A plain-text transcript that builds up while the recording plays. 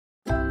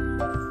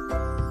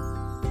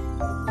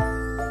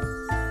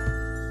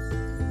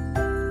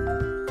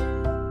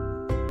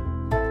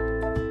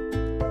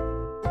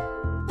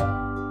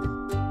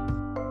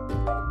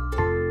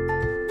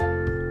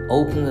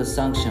Open the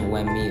suction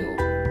when meal.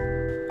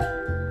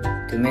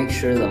 To make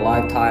sure the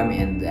lifetime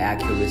and the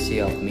accuracy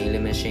of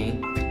milling machine,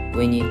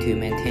 we need to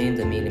maintain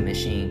the milling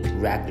machine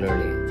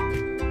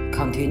regularly.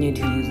 Continue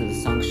to use the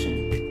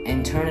suction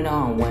and turn it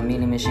on when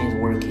milling machine is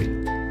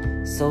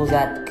working, so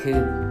that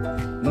could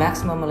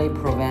maximally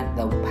prevent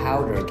the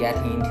powder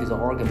getting into the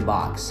organ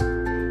box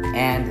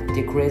and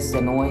decrease the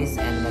noise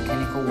and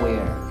mechanical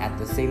wear at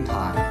the same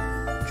time.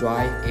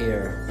 Dry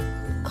air.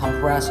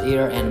 Compress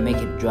air and make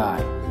it dry.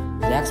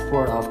 The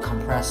export of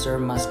compressor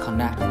must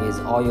connect with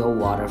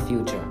oil-water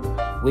filter,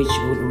 which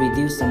would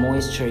reduce the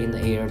moisture in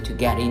the air to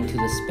get into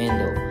the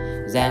spindle,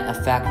 then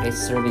affect its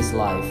service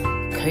life.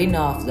 Clean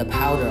off the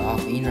powder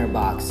of inner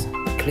box.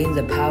 Clean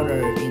the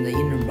powder in the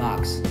inner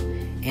box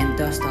and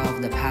dust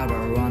off the powder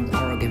around the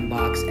organ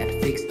box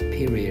at fixed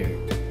period,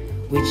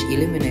 which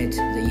eliminates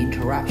the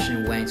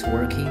interruption when it's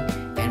working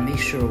and make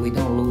sure we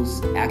don't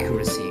lose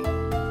accuracy.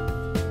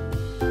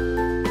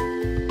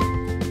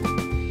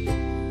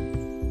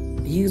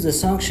 Use the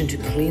suction to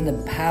clean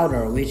the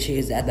powder which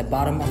is at the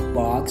bottom of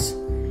box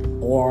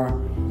or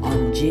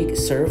on jig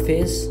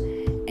surface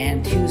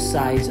and two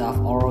sides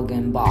of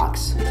organ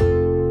box.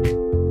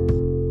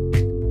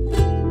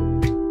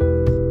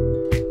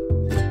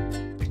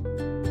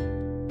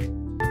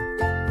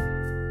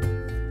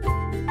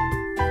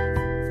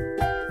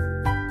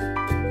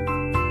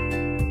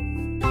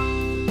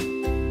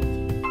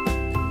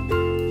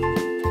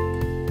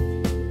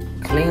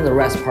 Clean the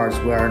rest parts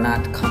which are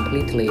not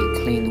completely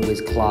cleaned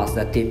with cloths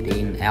that dipped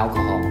in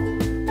alcohol.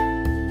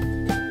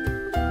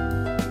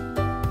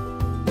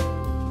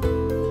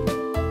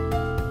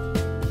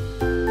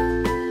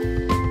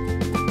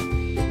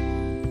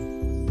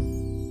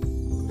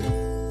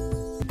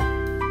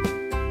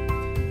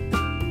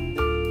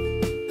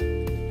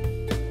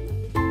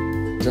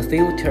 The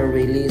filter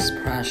release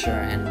pressure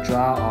and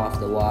draw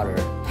off the water.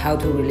 How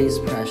to release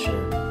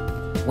pressure?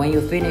 When you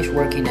finish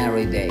working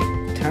every day,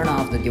 turn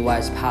off the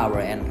device power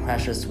and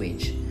pressure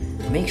switch.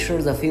 Make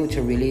sure the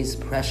filter release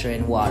pressure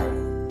in water.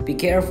 Be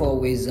careful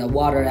with the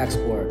water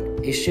export.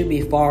 It should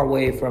be far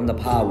away from the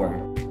power.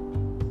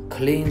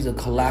 Clean the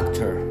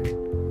collector.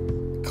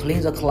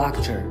 Clean the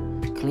collector.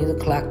 Clean the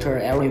collector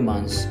every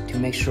month to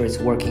make sure its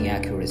working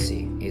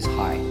accuracy is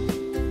high.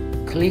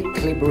 Click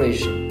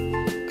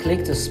calibration.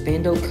 Click the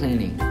spindle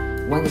cleaning.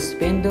 When the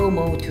spindle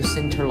moves to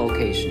center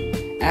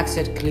location,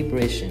 exit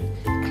calibration.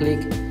 Click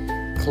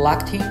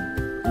collecting,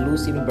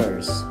 loosen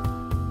burrs.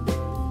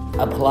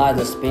 Apply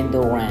the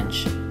spindle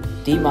wrench.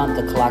 Demount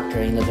the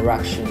collector in the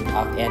direction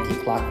of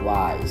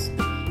anti-clockwise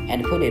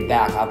and put it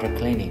back after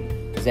cleaning.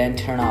 Then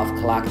turn off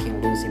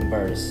collecting loosen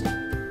burrs.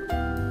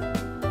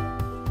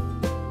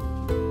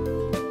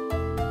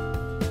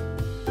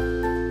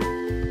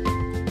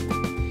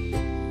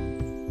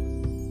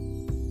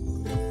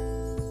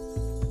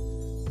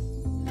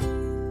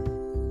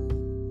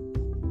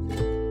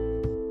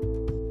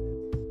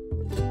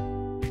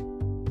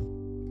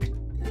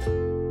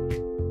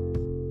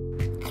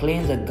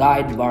 Clean the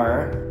guide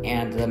bar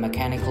and the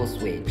mechanical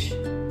switch.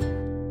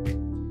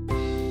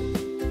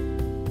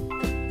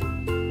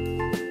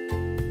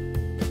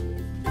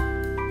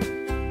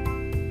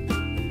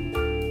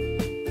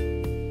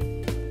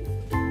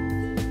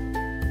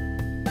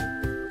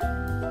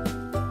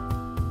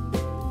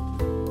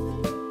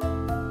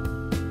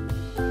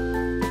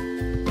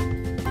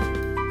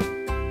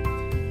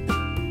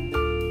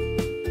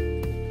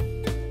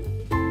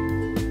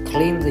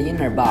 Clean the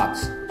inner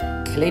box.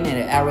 Clean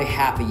it every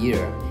half a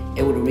year.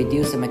 It would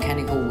reduce the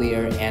mechanical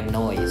wear and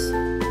noise.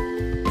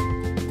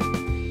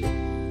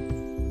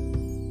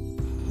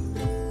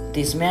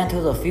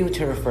 Dismantle the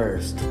filter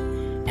first,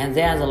 and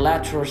then the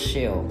lateral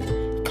shell.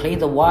 Clean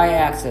the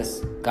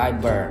Y-axis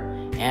guide bar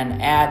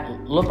and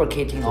add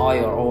lubricating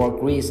oil or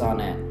grease on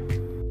it.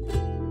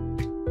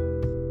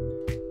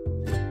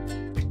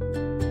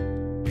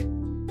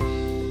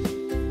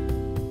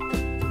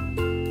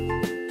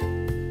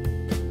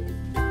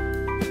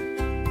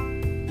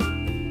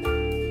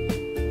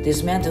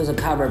 Dismantle the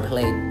cover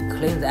plate,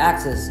 clean the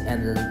axis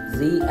and the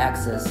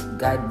Z-axis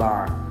guide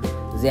bar,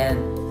 then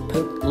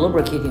put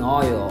lubricating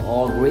oil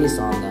or grease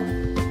on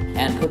them,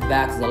 and put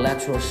back the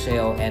lateral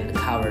shell and the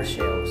cover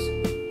shells.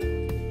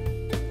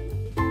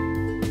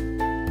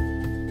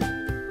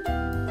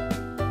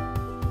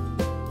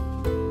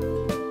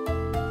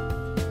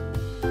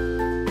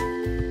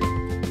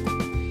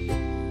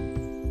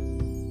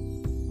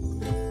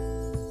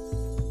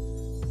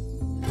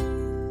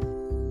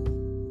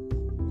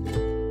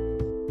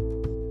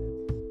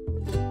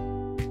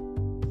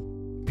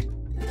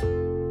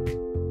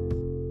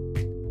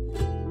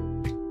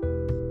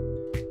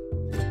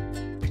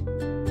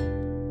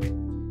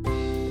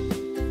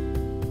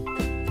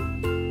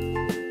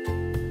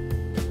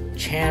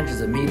 Change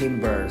the milling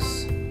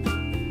burrs.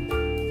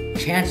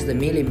 Change the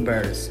milling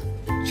burrs.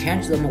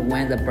 Change them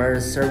when the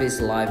burr's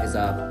service life is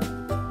up.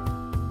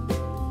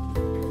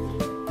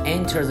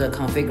 Enter the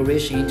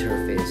configuration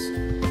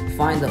interface.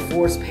 Find the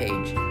fourth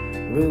page.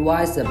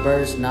 Revise the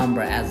burr's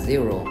number as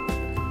 0.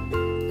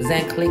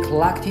 Then click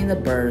collecting the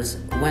burrs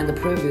When the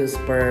previous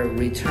bird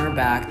returns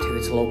back to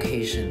its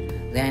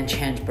location, then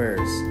change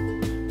birds.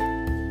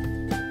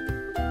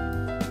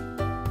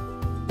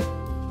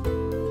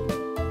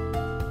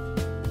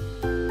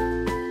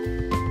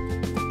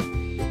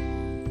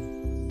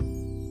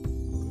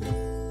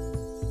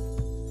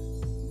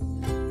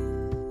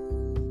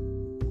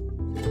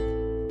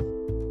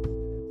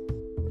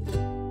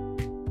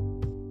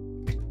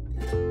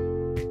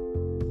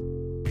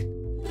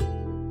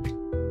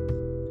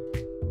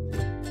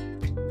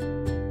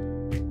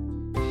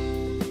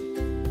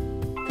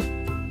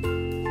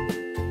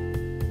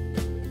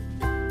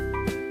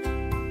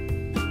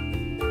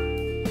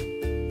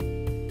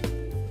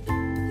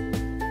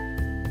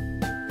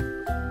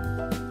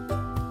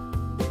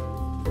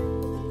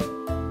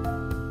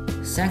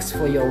 Thanks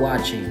for your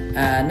watching.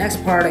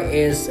 Next part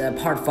is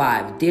part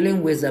 5,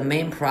 dealing with the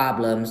main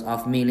problems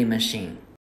of milling machine.